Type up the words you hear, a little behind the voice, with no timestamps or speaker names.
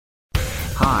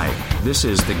Hi, this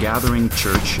is The Gathering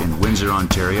Church in Windsor,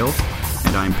 Ontario,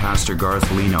 and I'm Pastor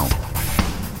Garth Leno.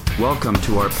 Welcome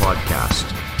to our podcast.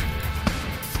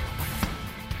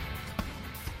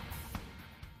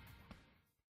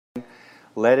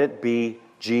 Let it be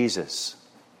Jesus.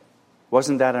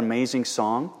 Wasn't that an amazing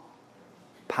song?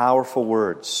 Powerful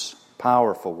words.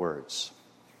 Powerful words.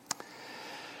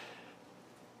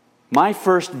 My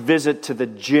first visit to the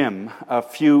gym a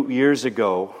few years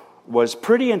ago was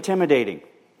pretty intimidating.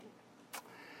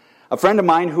 A friend of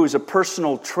mine who's a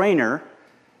personal trainer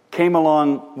came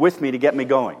along with me to get me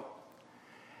going.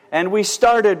 And we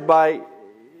started by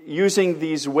using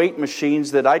these weight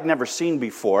machines that I'd never seen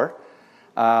before,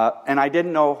 and I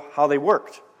didn't know how they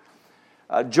worked.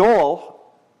 Joel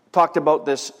talked about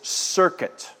this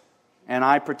circuit, and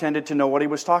I pretended to know what he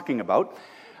was talking about.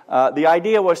 The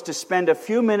idea was to spend a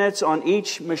few minutes on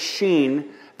each machine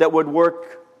that would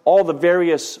work all the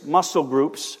various muscle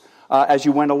groups as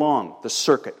you went along, the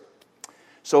circuit.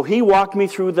 So he walked me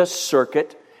through the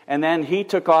circuit, and then he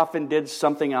took off and did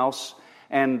something else,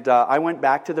 and I went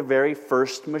back to the very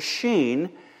first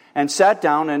machine and sat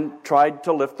down and tried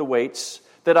to lift the weights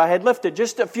that I had lifted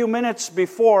just a few minutes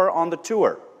before on the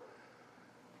tour.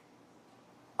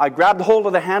 I grabbed hold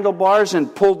of the handlebars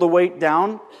and pulled the weight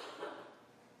down.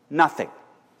 Nothing.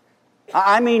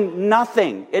 I mean,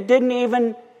 nothing. It didn't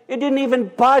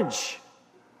even budge.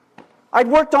 I'd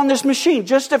worked on this machine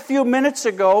just a few minutes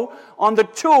ago on the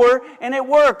tour, and it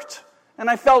worked. And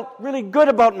I felt really good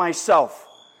about myself.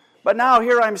 But now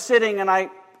here I'm sitting, and I'm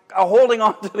holding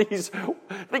on to these,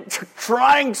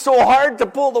 trying so hard to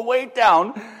pull the weight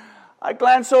down. I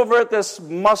glance over at this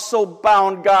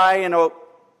muscle-bound guy in a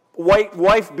white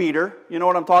wife beater. You know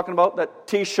what I'm talking about? That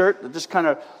T-shirt that just kind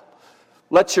of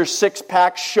lets your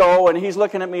six-pack show, and he's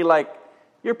looking at me like,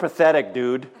 "You're pathetic,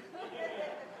 dude."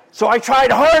 So I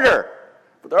tried harder.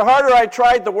 But the harder I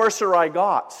tried, the worser I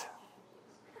got.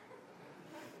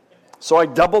 So I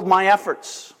doubled my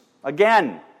efforts.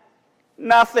 Again,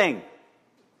 nothing.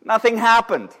 Nothing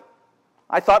happened.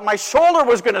 I thought my shoulder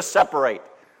was going to separate.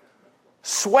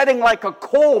 Sweating like a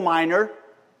coal miner,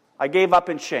 I gave up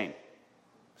in shame.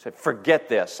 I said, "Forget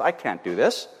this. I can't do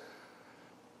this."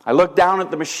 I looked down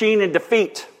at the machine in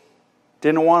defeat.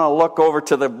 Didn't want to look over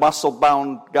to the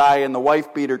muscle-bound guy in the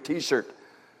wife-beater T-shirt.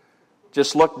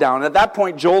 Just looked down. At that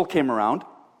point, Joel came around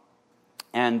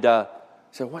and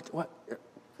said, What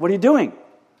are you doing?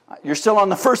 You're still on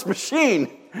the first machine.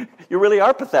 You really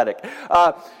are pathetic."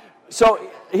 So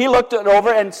he looked it over,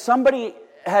 and somebody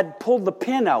had pulled the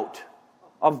pin out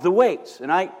of the weights, and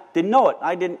I didn't know it.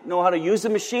 I didn't know how to use the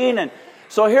machine, and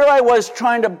so here I was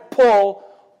trying to pull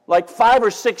like 500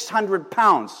 or 600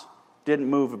 pounds. Didn't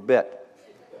move a bit.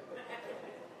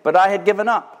 But I had given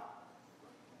up.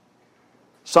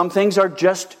 Some things are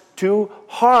just too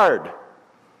hard.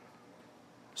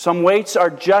 Some weights are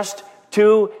just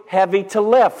too heavy to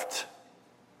lift.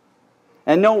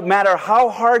 And no matter how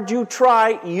hard you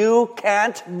try, you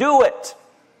can't do it.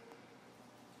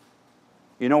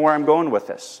 You know where I'm going with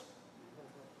this?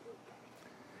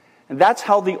 And that's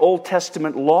how the Old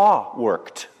Testament law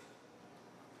worked.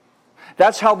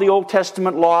 That's how the Old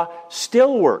Testament law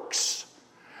still works.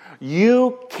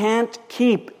 You can't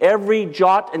keep every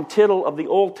jot and tittle of the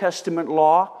Old Testament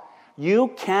law. You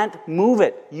can't move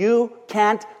it. You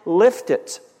can't lift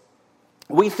it.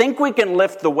 We think we can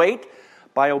lift the weight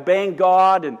by obeying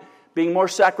God and being more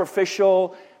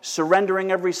sacrificial,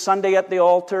 surrendering every Sunday at the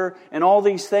altar, and all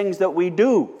these things that we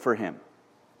do for Him.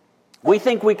 We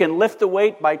think we can lift the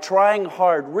weight by trying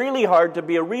hard, really hard, to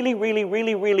be a really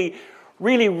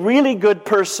good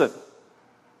person.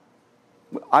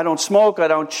 I don't smoke, I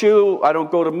don't chew, I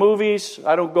don't go to movies,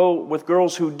 I don't go with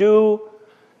girls who do.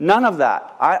 None of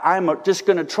that. I'm just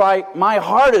going to try my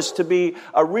hardest to be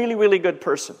a really good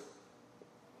person.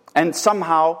 And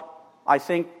somehow, I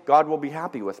think God will be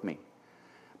happy with me.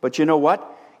 But you know what?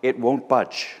 It won't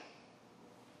budge.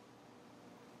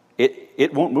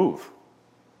 It won't move.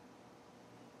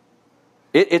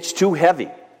 It's too heavy.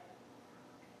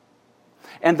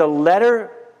 And the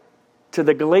letter to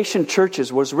the Galatian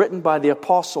churches was written by the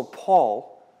Apostle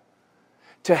Paul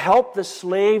to help the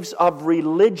slaves of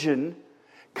religion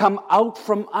come out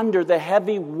from under the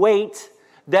heavy weight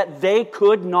that they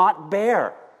could not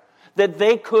bear, that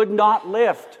they could not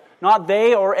lift. Not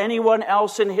they or anyone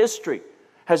else in history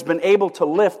has been able to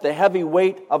lift the heavy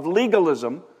weight of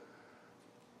legalism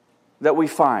that we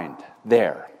find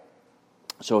there.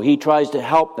 So he tries to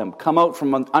help them come out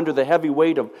from under the heavy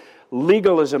weight of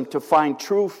legalism to find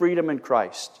true freedom in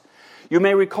Christ. You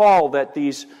may recall that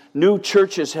these new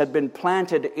churches had been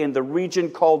planted in the region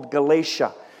called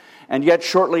Galatia. And yet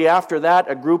shortly after that,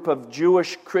 a group of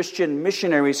Jewish Christian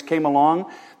missionaries came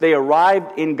along. They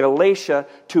arrived in Galatia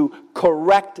to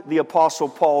correct the Apostle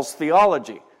Paul's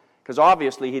theology, because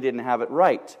obviously he didn't have it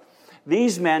right.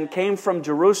 These men came from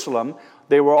Jerusalem.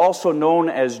 They were also known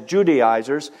as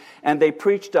Judaizers, and they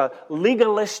preached a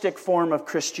legalistic form of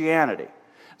Christianity.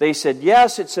 They said,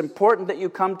 yes, it's important that you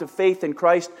come to faith in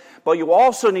Christ, but you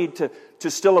also need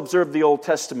to still observe the Old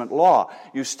Testament law.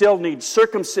 You still need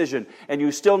circumcision, and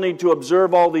you still need to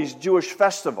observe all these Jewish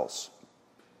festivals.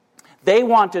 They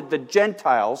wanted the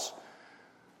Gentiles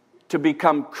to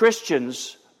become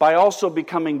Christians by also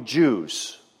becoming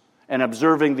Jews and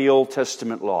observing the Old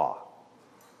Testament law.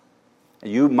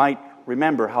 You might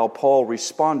remember how Paul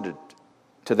responded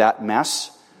to that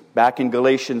mess. Back in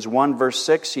Galatians 1 verse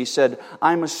 6, he said,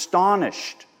 I'm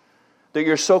astonished that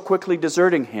you're so quickly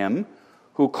deserting him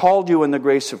who called you in the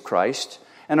grace of Christ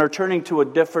and are turning to a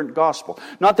different gospel.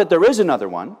 Not that there is another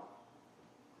one,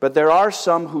 but there are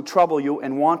some who trouble you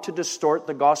and want to distort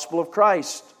the gospel of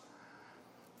Christ.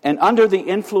 And under the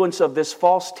influence of this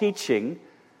false teaching,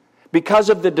 because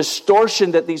of the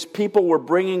distortion that these people were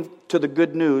bringing to the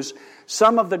good news,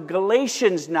 some of the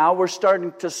Galatians now were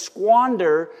starting to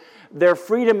squander their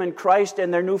freedom in Christ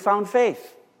and their newfound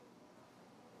faith.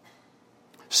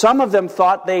 Some of them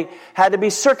thought they had to be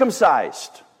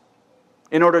circumcised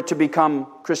in order to become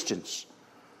Christians.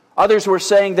 Others were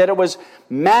saying that it was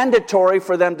mandatory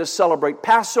for them to celebrate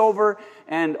Passover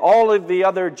and all of the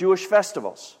other Jewish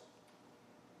festivals.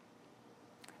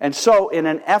 And so, in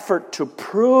an effort to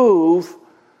prove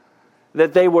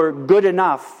that they were good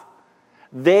enough,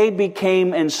 they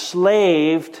became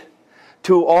enslaved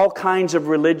to all kinds of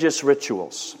religious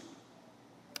rituals.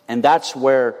 And that's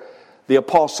where the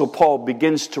Apostle Paul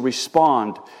begins to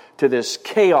respond to this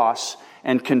chaos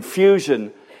and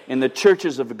confusion in the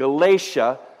churches of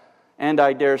Galatia, and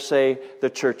I dare say the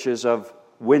churches of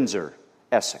Windsor,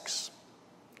 Essex.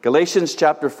 Galatians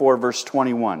chapter 4, verse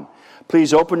 21.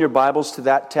 Please open your Bibles to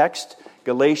that text.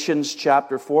 Galatians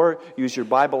chapter 4. Use your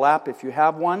Bible app if you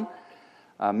have one.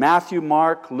 Matthew,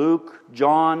 Mark, Luke,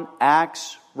 John,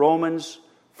 Acts, Romans,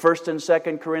 1st and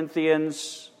 2nd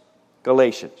Corinthians,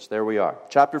 Galatians. There we are.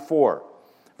 Chapter 4,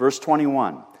 verse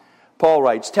 21. Paul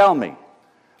writes, Tell me,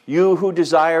 you who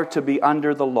desire to be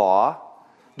under the law,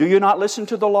 do you not listen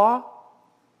to the law?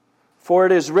 For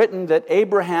it is written that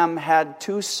Abraham had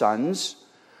 2 sons,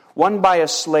 one by a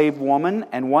slave woman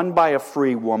and one by a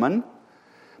free woman.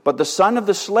 But the son of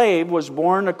the slave was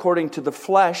born according to the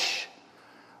flesh,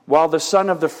 while the son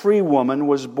of the free woman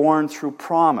was born through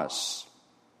promise.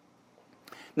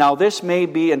 Now this may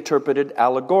be interpreted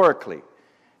allegorically.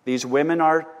 These women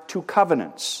are 2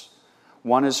 covenants.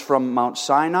 One is from Mount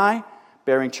Sinai,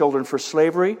 bearing children for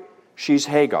slavery. She's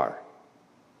Hagar.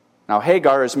 Now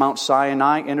Hagar is Mount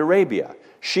Sinai in Arabia.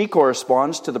 She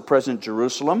corresponds to the present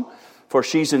Jerusalem, for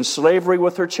she's in slavery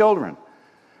with her children.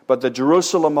 But the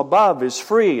Jerusalem above is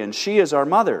free, and she is our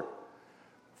mother.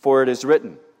 For it is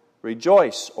written,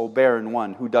 Rejoice, O barren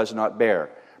one who does not bear.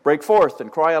 Break forth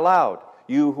and cry aloud,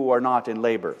 you who are not in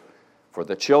labor. For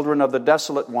the children of the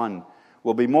desolate one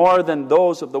will be more than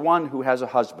those of the one who has a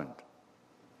husband.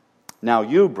 Now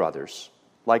you, brothers,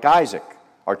 like Isaac,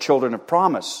 are children of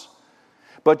promise.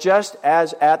 But just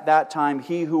as at that time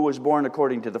he who was born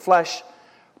according to the flesh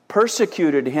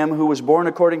persecuted him who was born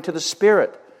according to the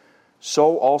Spirit,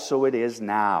 so also it is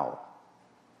now.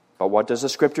 But what does the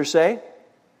Scripture say?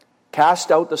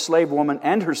 Cast out the slave woman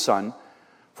and her son,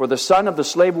 for the son of the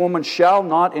slave woman shall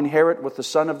not inherit with the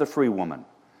son of the free woman.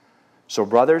 So,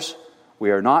 brothers,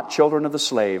 we are not children of the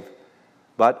slave,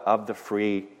 but of the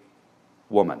free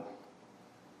woman.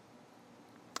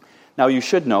 Now, you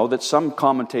should know that some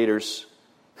commentators,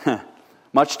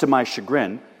 much to my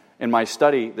chagrin, in my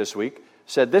study this week,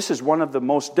 said this is one of the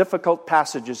most difficult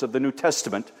passages of the New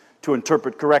Testament to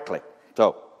interpret correctly.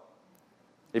 So,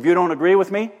 if you don't agree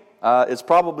with me, it's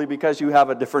probably because you have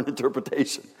a different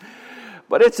interpretation.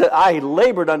 But I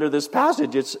labored under this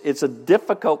passage. It's a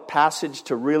difficult passage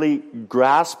to really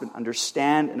grasp and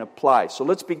understand and apply. So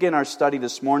let's begin our study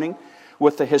this morning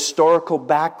with the historical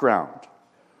background.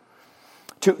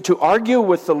 To argue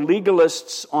with the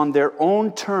legalists on their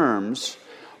own terms,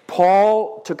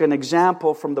 Paul took an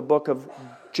example from the book of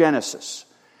Genesis.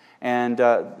 And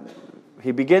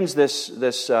he begins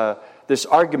this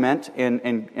argument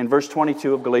in verse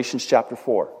 22 of Galatians chapter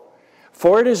 4.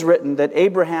 For it is written that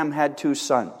Abraham had 2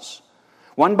 sons,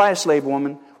 one by a slave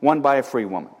woman, one by a free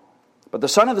woman. But the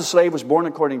son of the slave was born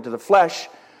according to the flesh,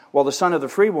 while the son of the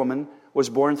free woman was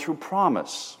born through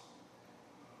promise.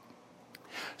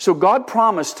 So God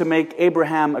promised to make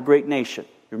Abraham a great nation.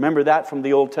 Remember that from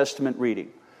the Old Testament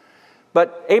reading.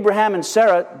 But Abraham and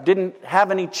Sarah didn't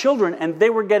have any children, and they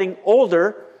were getting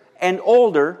older and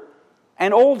older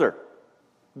and older.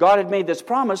 God had made this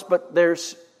promise, but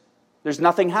there's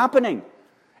nothing happening.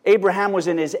 Abraham was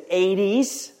in his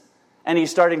 80s, and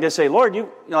he's starting to say, Lord,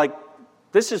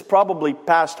 this is probably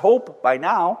past hope by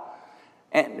now.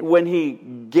 And when he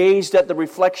gazed at the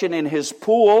reflection in his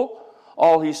pool,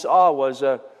 all he saw was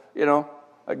a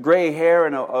gray hair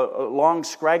and a long,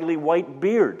 scraggly white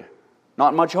beard.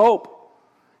 Not much hope.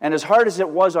 And as hard as it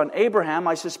was on Abraham,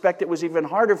 I suspect it was even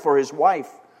harder for his wife,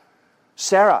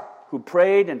 Sarah, who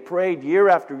prayed and prayed year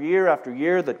after year after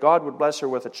year that God would bless her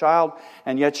with a child,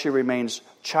 and yet she remains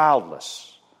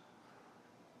childless.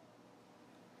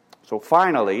 So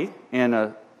finally, in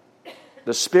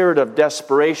the spirit of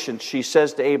desperation, she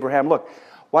says to Abraham, look,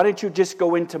 why don't you just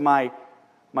go into my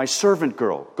servant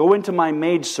girl, go into my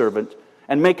maidservant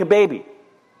and make a baby.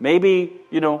 Maybe,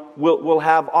 we'll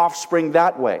have offspring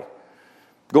that way.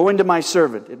 Go into my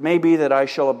servant. It may be that I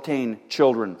shall obtain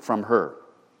children from her.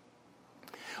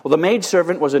 Well, the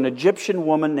maidservant was an Egyptian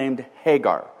woman named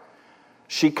Hagar.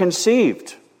 She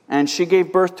conceived, and she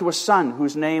gave birth to a son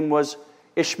whose name was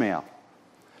Ishmael.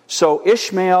 So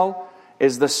Ishmael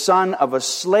is the son of a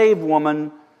slave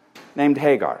woman named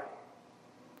Hagar.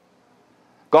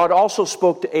 God also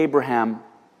spoke to Abraham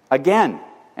again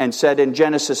and said in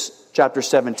Genesis chapter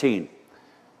 17,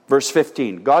 verse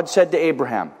 15, God said to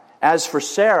Abraham, as for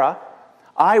Sarah,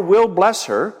 I will bless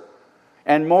her,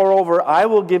 and moreover, I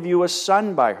will give you a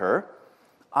son by her.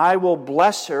 I will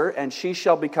bless her, and she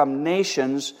shall become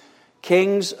nations.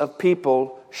 Kings of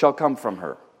people shall come from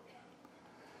her.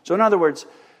 So in other words,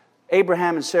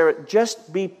 Abraham and Sarah,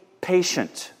 just be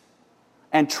patient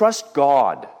and trust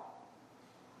God.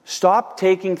 Stop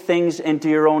taking things into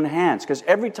your own hands, because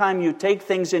every time you take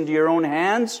things into your own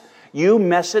hands, you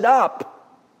mess it up.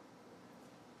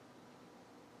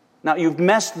 Now, you've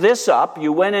messed this up.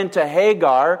 You went into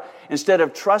Hagar. Instead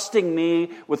of trusting me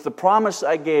with the promise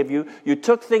I gave you, you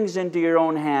took things into your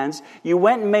own hands. You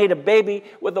went and made a baby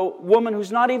with a woman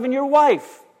who's not even your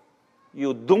wife.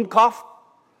 You Dummkopf.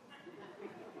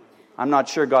 I'm not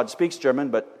sure God speaks German,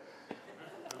 but...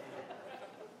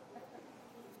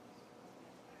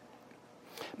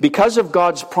 Because of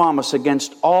God's promise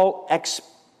against all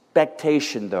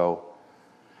expectation, though,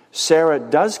 Sarah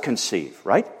does conceive,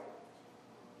 right?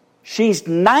 She's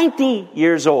 90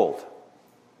 years old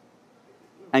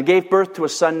and gave birth to a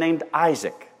son named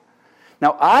Isaac.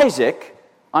 Now Isaac,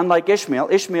 unlike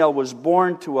Ishmael was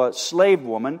born to a slave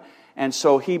woman, and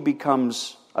so he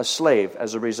becomes a slave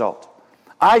as a result.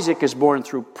 Isaac is born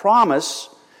through promise,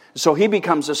 so he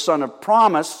becomes a son of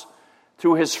promise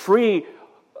through his free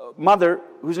mother,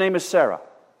 whose name is Sarah.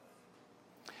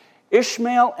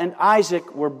 Ishmael and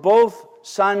Isaac were both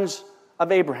sons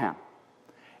of Abraham.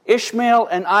 Ishmael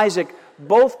and Isaac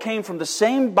both came from the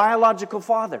same biological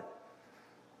father.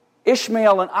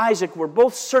 Ishmael and Isaac were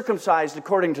both circumcised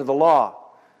according to the law.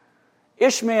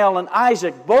 Ishmael and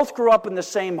Isaac both grew up in the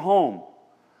same home.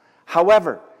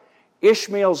 However,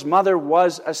 Ishmael's mother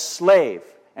was a slave,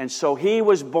 and so he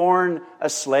was born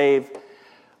a slave.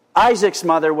 Isaac's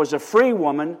mother was a free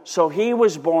woman, so he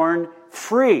was born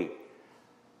free.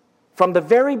 From the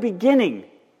very beginning,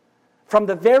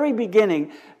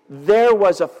 there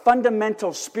was a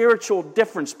fundamental spiritual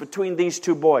difference between these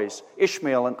two boys,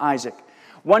 Ishmael and Isaac.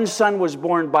 One son was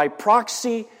born by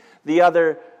proxy, the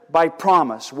other by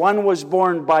promise. One was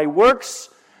born by works,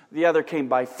 the other came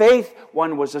by faith.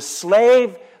 One was a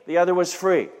slave, the other was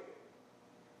free.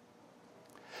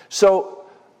 So,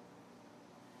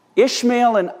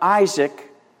 Ishmael and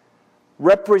Isaac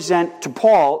represent to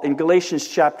Paul in Galatians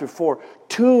chapter 4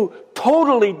 two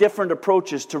totally different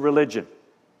approaches to religion.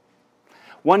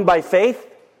 One by faith,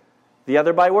 the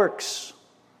other by works.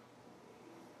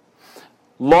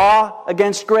 Law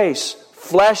against grace,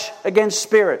 flesh against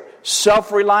spirit,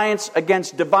 self-reliance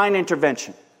against divine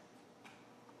intervention.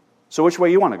 So which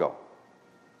way you want to go?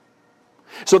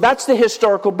 So that's the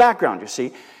historical background, you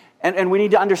see. And we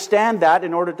need to understand that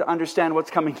in order to understand what's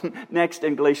coming next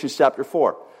in Galatians chapter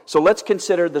 4. So let's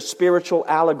consider the spiritual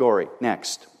allegory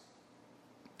next.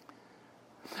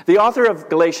 The author of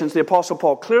Galatians, the Apostle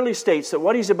Paul, clearly states that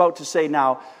what he's about to say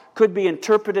now could be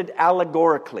interpreted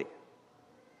allegorically.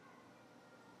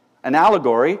 An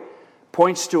allegory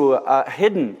points to a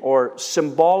hidden or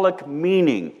symbolic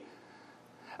meaning.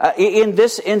 In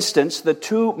this instance, the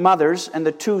two mothers and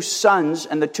the two sons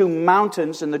and the two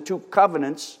mountains and the two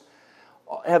covenants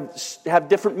have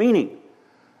different meaning.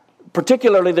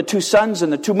 Particularly the two sons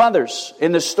and the two mothers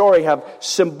in this story have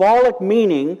symbolic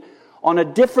meaning on a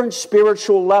different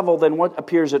spiritual level than what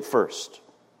appears at first.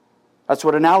 That's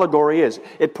what an allegory is.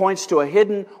 It points to a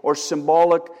hidden or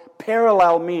symbolic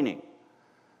parallel meaning.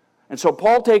 And so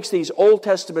Paul takes these Old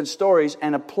Testament stories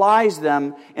and applies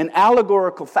them in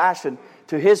allegorical fashion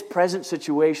to his present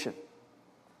situation.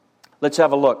 Let's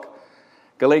have a look.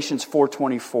 Galatians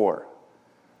 4:24.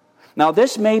 Now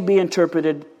this may be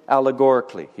interpreted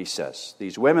allegorically, he says.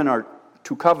 These women are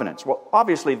two covenants. Well,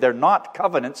 obviously they're not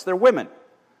covenants, they're women.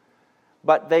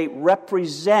 But they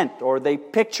represent or they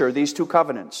picture these two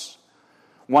covenants.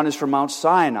 One is from Mount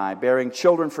Sinai, bearing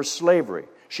children for slavery.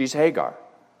 She's Hagar.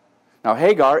 Now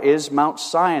Hagar is Mount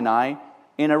Sinai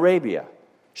in Arabia.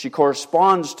 She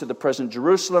corresponds to the present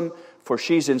Jerusalem, for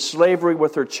she's in slavery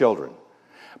with her children.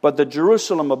 But the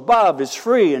Jerusalem above is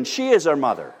free, and she is our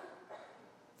mother.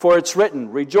 For it's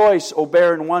written, "Rejoice, O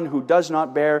barren one who does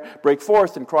not bear. Break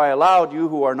forth and cry aloud, you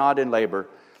who are not in labor.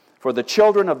 For the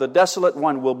children of the desolate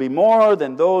one will be more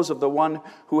than those of the one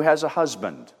who has a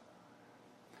husband."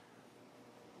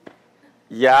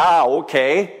 Yeah,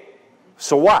 okay.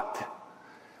 So what?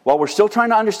 Well, we're still trying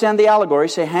to understand the allegory.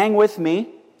 Say, hang with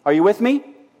me. Are you with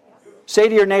me? Say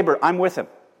to your neighbor, I'm with him.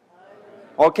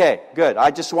 Okay, good.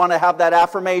 I just want to have that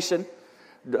affirmation.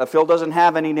 Phil doesn't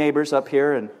have any neighbors up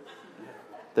here, and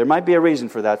there might be a reason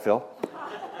for that, Phil.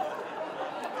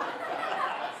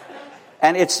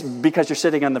 And it's because you're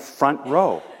sitting on the front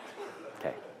row.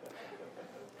 Okay.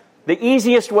 The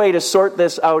easiest way to sort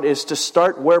this out is to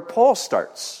start where Paul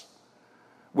starts,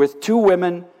 with two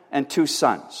women and two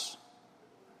sons.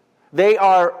 They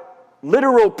are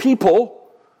literal people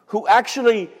who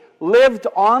actually lived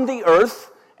on the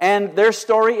earth, and their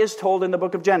story is told in the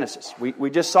book of Genesis. We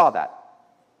just saw that.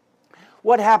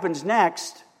 What happens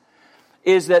next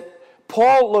is that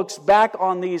Paul looks back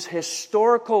on these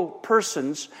historical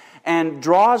persons and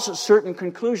draws certain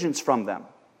conclusions from them.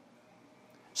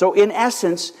 So in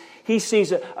essence, he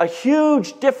sees a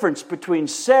huge difference between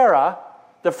Sarah,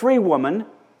 the free woman,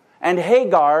 and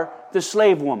Hagar, the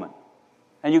slave woman.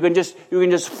 And you can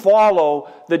just follow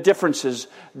the differences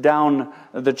down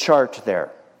the chart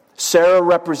there. Sarah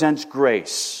represents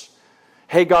grace.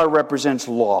 Hagar represents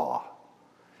law.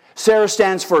 Sarah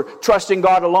stands for trusting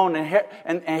God alone,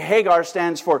 and Hagar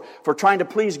stands for trying to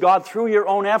please God through your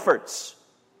own efforts.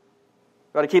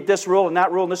 You've got to keep this rule and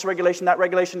that rule and this regulation, that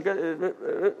regulation.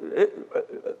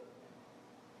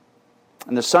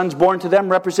 And the sons born to them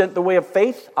represent the way of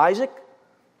faith, Isaac,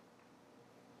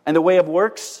 and the way of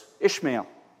works, Ishmael.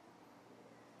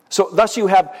 So thus you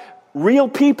have real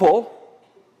people,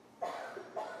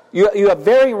 you have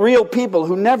very real people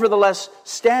who nevertheless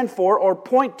stand for or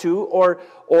point to or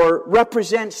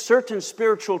represent certain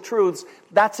spiritual truths.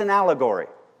 That's an allegory.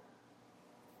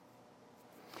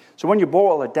 So when you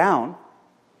boil it down,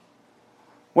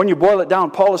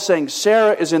 Paul is saying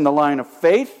Sarah is in the line of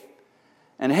faith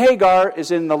and Hagar is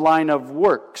in the line of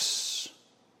works.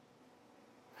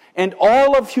 And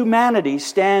all of humanity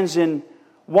stands in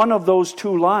one of those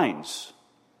two lines.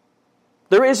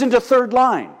 There isn't a third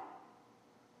line.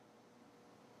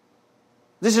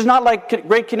 This is not like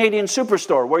Great Canadian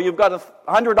Superstore where you've got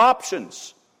 100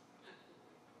 options.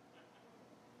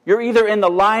 You're either in the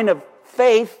line of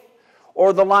faith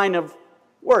or the line of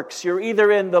works. You're either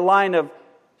in the line of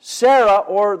Sarah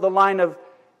or the line of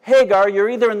Hagar. You're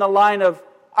either in the line of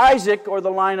Isaac or the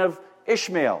line of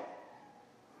Ishmael.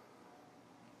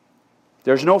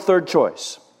 There's no third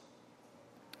choice.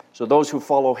 So those who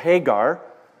follow Hagar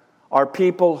are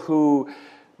people who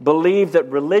believe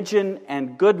that religion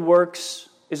and good works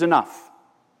is enough.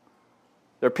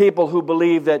 They're people who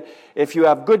believe that if you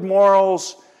have good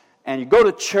morals and you go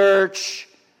to church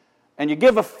and you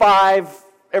give a 5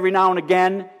 every now and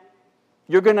again,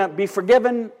 you're going to be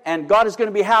forgiven and God is going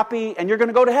to be happy and you're going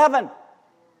to go to heaven.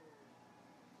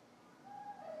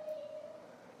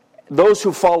 Those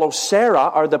who follow Sarah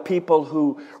are the people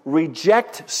who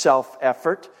reject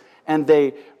self-effort, and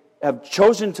they have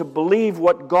chosen to believe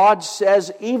what God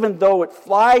says, even though it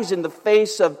flies in the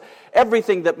face of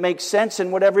everything that makes sense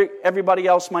and what everybody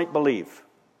else might believe.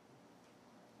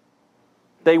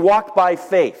 They walk by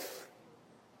faith.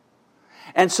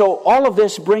 And so all of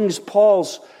this brings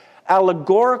Paul's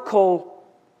allegorical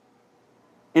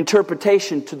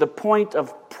interpretation to the point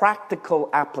of practical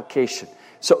application.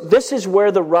 So this is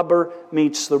where the rubber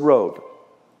meets the road.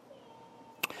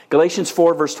 Galatians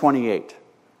 4, verse 28.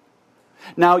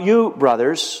 Now you,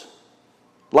 brothers,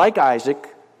 like Isaac,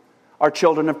 are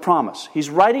children of promise.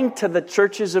 He's writing to the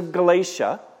churches of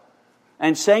Galatia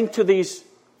and saying to these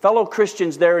fellow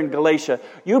Christians there in Galatia,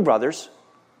 you, brothers,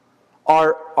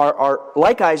 are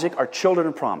like Isaac, are children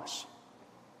of promise.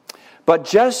 But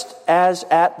just as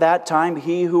at that time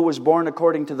he who was born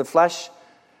according to the flesh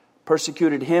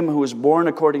persecuted him who was born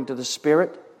according to the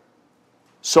Spirit,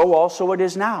 So also it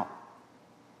is now.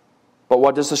 But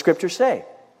what does the Scripture say?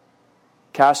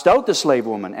 Cast out the slave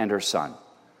woman and her son.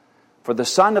 For the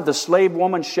son of the slave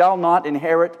woman shall not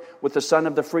inherit with the son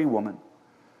of the free woman.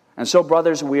 And so,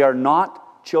 brothers, we are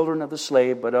not children of the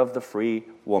slave, but of the free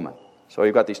woman. So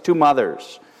you've got these two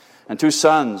mothers, and two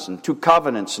sons, and two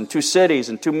covenants, and two cities,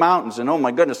 and two mountains, and oh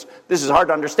my goodness, this is hard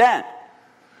to understand.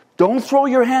 Don't throw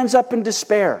your hands up in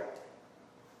despair.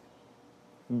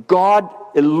 God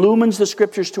illumines the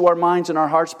Scriptures to our minds and our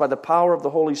hearts by the power of the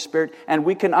Holy Spirit, and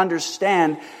we can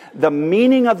understand the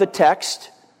meaning of the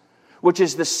text, which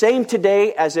is the same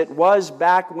today as it was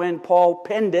back when Paul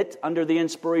penned it under the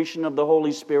inspiration of the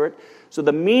Holy Spirit. So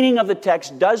the meaning of the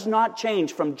text does not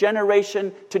change from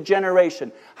generation to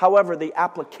generation. However, the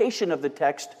application of the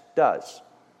text does.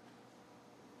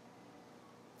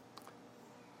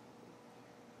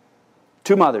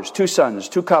 Two mothers, two sons,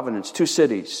 two covenants, two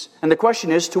cities. And the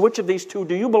question is, to which of these two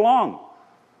do you belong?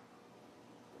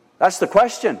 That's the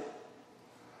question.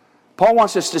 Paul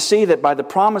wants us to see that by the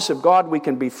promise of God, we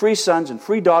can be free sons and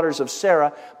free daughters of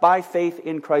Sarah by faith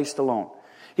in Christ alone.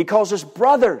 He calls us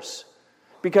brothers,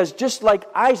 because just like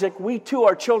Isaac, we too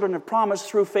are children of promise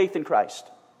through faith in Christ.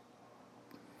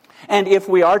 And if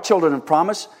we are children of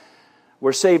promise,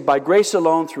 we're saved by grace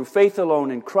alone, through faith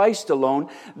alone, in Christ alone,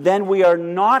 then we are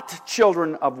not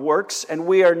children of works, and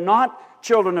we are not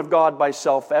children of God by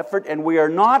self-effort, and we are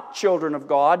not children of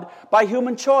God by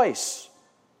human choice.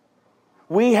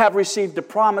 We have received a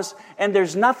promise, and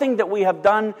there's nothing that we have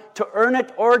done to earn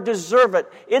it or deserve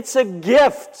it. It's a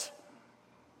gift.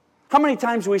 How many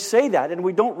times we say that and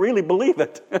we don't really believe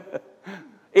it?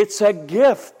 It's a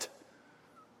gift.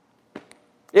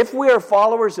 If we are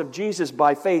followers of Jesus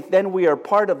by faith, then we are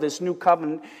part of this new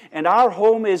covenant, and our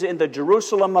home is in the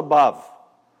Jerusalem above.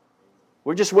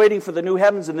 We're just waiting for the new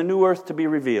heavens and the new earth to be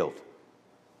revealed.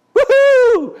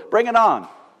 Woohoo! Bring it on.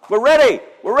 We're ready.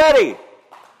 We're ready.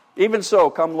 Even so,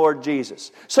 come Lord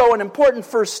Jesus. So an important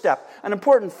first step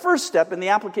in the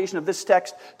application of this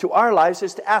text to our lives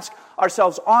is to ask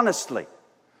ourselves honestly,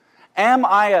 am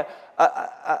I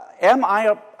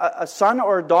a son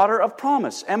or a daughter of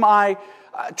promise? Am I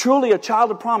truly a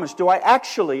child of promise? Do I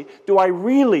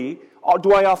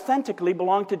authentically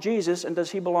belong to Jesus, and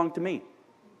does He belong to me?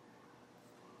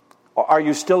 Are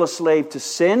you still a slave to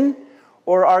sin,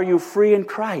 or are you free in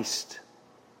Christ?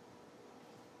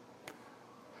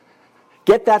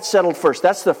 Get that settled first.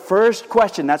 That's the first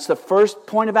question. That's the first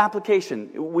point of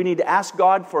application. We need to ask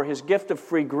God for His gift of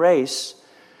free grace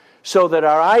so that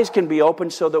our eyes can be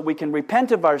opened, so that we can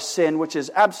repent of our sin, which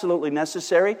is absolutely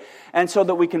necessary, and so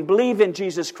that we can believe in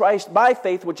Jesus Christ by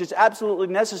faith, which is absolutely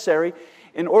necessary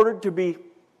in order to be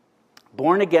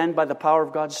born again by the power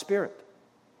of God's Spirit.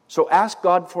 So ask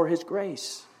God for His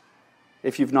grace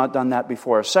if you've not done that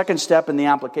before. A second step in the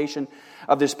application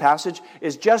of this passage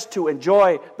is just to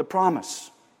enjoy the promise.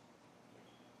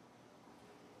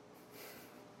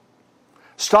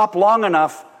 Stop long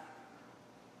enough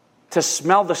to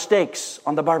smell the steaks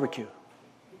on the barbecue.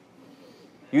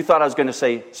 You thought I was going to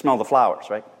say smell the flowers,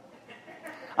 right?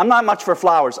 I'm not much for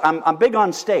flowers. I'm big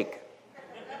on steak.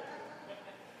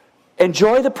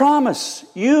 Enjoy the promise.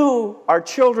 You are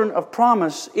children of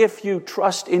promise if you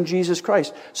trust in Jesus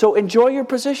Christ. So enjoy your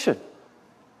position.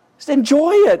 Just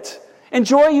enjoy it.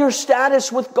 Enjoy your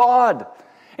status with God.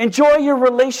 Enjoy your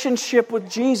relationship with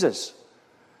Jesus.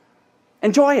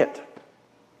 Enjoy it.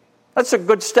 That's a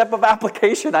good step of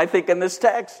application, I think, in this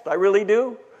text. I really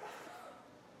do.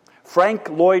 Frank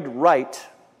Lloyd Wright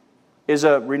is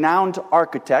a renowned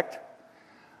architect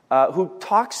who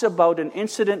talks about an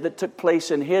incident that took place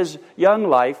in his young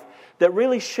life that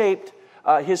really shaped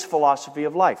his philosophy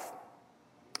of life.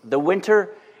 The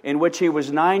winter in which he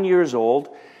was 9 years old,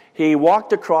 he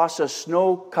walked across a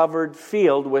snow-covered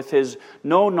field with his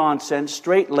no-nonsense,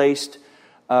 straight-laced,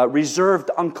 reserved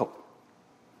uncle.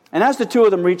 And as the two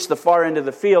of them reached the far end of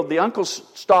the field, the uncle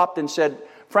stopped and said,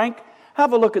 "Frank,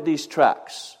 have a look at these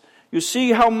tracks. You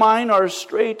see how mine are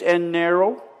straight and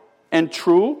narrow and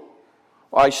true?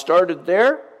 I started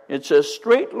there. It's a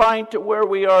straight line to where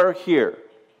we are here.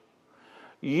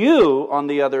 You, on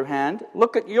the other hand,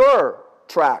 look at your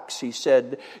tracks," he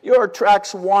said. "Your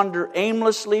tracks wander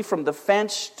aimlessly from the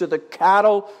fence to the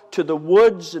cattle to the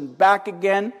woods and back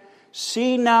again.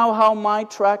 See now how my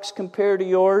tracks compare to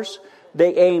yours.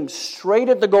 They aim straight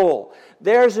at the goal.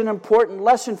 There's an important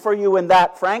lesson for you in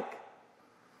that, Frank."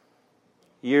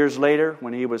 Years later,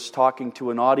 when he was talking to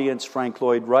an audience, Frank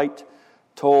Lloyd Wright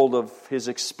told of his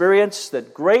experience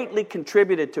that greatly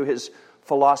contributed to his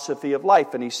philosophy of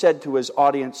life. And he said to his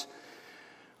audience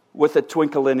with a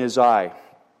twinkle in his eye,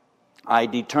 "I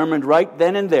determined right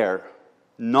then and there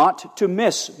not to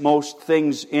miss most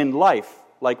things in life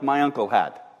like my uncle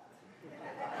had.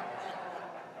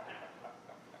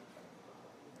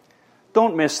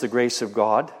 Don't miss the grace of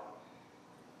God.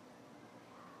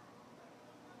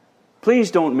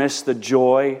 Please don't miss the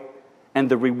joy and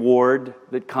the reward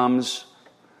that comes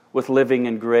with living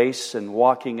in grace and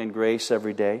walking in grace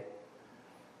every day.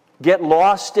 Get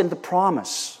lost in the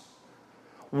promise.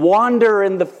 Wander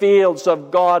in the fields of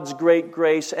God's great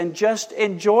grace and just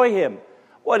enjoy Him.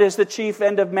 What is the chief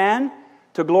end of man?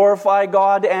 To glorify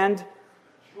God and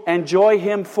enjoy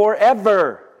Him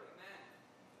forever.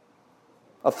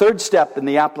 A third step in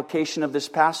the application of this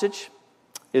passage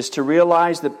is to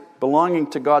realize that belonging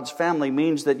to God's family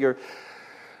means that you're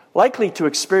likely to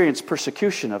experience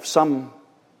persecution of some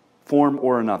form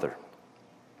or another.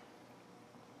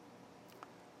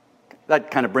 That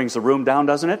kind of brings the room down,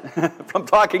 doesn't it? From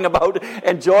talking about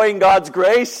enjoying God's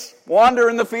grace, wander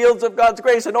in the fields of God's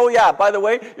grace, and oh yeah, by the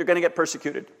way, you're going to get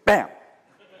persecuted. Bam!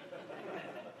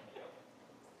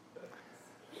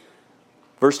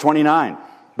 Verse 29,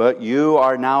 but you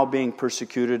are now being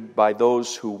persecuted by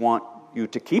those who want you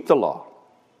to keep the law,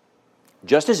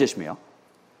 just as Ishmael,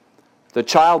 the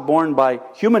child born by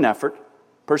human effort,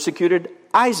 persecuted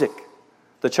Isaac,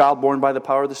 the child born by the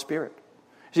power of the Spirit.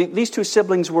 See, these two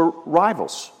siblings were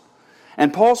rivals.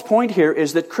 And Paul's point here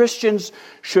is that Christians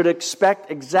should expect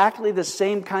exactly the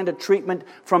same kind of treatment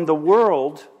from the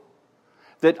world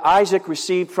that Isaac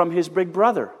received from his big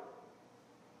brother.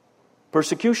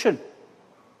 Persecution.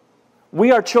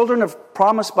 We are children of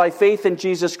promise by faith in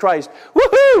Jesus Christ.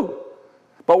 Woohoo!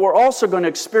 But we're also going to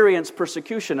experience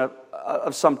persecution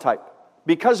of some type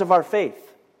because of our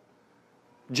faith.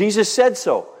 Jesus said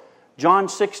so. John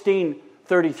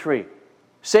 16:33.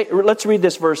 Let's read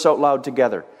this verse out loud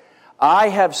together. I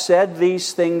have said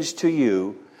these things to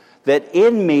you, that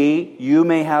in me you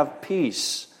may have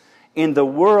peace. In the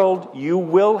world you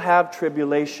will have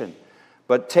tribulation.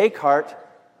 But take heart.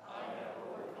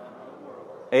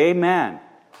 Amen.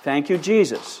 Thank you,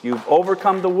 Jesus. You've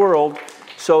overcome the world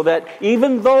so that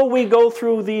even though we go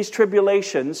through these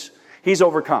tribulations, He's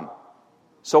overcome.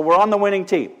 So we're on the winning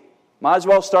team. Might as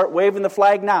well start waving the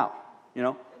flag now.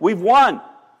 We've won.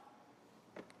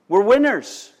 We're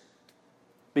winners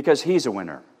because He's a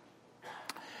winner.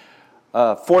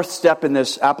 Fourth step in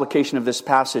this application of this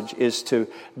passage is to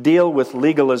deal with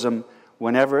legalism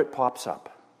whenever it pops up.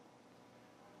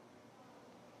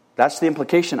 That's the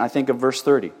implication, I think, of verse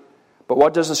 30. But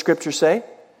what does the Scripture say?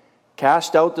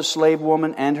 Cast out the slave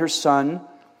woman and her son,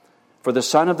 for the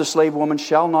son of the slave woman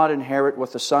shall not inherit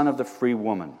with the son of the free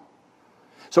woman.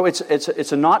 So it's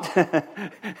a not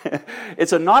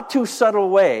it's a not too subtle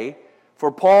way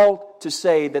for Paul to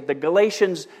say that the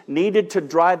Galatians needed to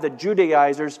drive the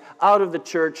Judaizers out of the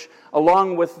church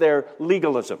along with their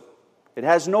legalism. It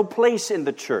has no place in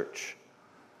the church.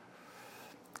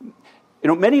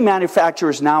 Many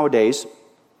manufacturers nowadays,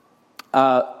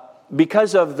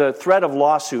 because of the threat of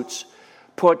lawsuits,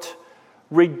 put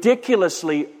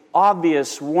ridiculously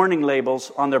obvious warning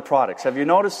labels on their products. Have you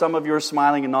noticed? Some of you are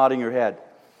smiling and nodding your head.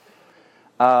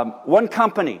 One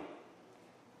company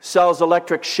sells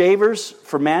electric shavers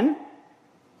for men.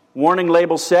 Warning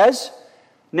label says,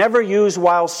 never use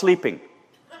while sleeping.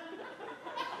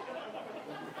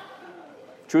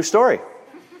 True story.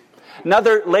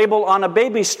 Another label on a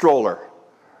baby stroller,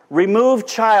 remove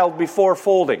child before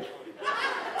folding.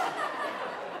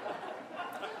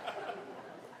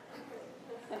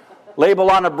 Label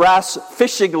on a brass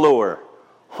fishing lure,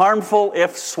 harmful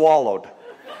if swallowed.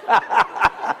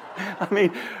 I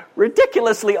mean,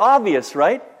 ridiculously obvious,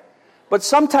 right? But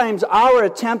sometimes our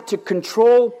attempt to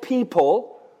control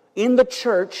people in the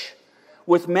church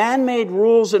with man-made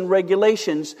rules and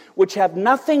regulations which have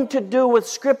nothing to do with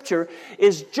Scripture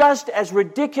is just as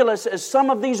ridiculous as some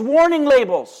of these warning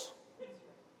labels.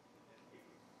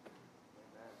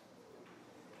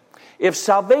 If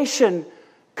salvation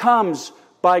comes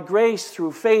by grace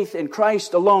through faith in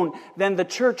Christ alone, then the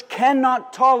church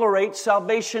cannot tolerate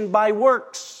salvation by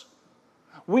works.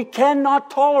 We cannot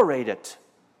tolerate it.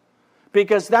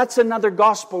 Because that's another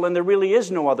gospel and there really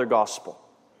is no other gospel.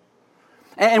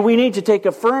 And we need to take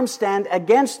a firm stand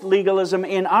against legalism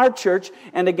in our church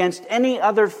and against any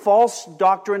other false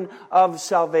doctrine of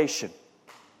salvation.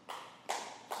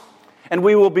 And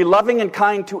we will be loving and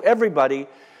kind to everybody,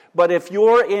 but if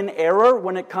you're in error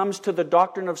when it comes to the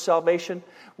doctrine of salvation,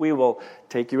 we will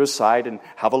take you aside and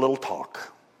have a little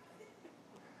talk.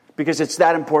 Because it's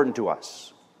that important to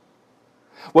us.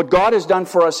 What God has done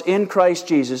for us in Christ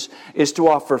Jesus is to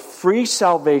offer free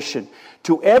salvation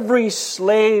to every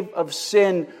slave of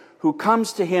sin who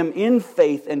comes to Him in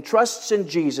faith and trusts in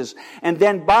Jesus, and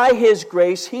then by His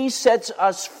grace, He sets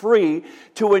us free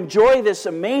to enjoy this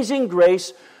amazing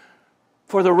grace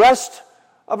for the rest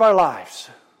of our lives.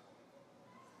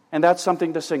 And that's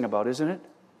something to sing about, isn't it?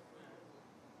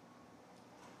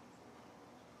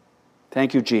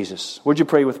 Thank you, Jesus. Would you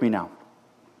pray with me now?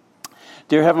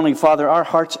 Dear Heavenly Father, our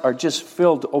hearts are just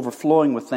filled, overflowing with thanks.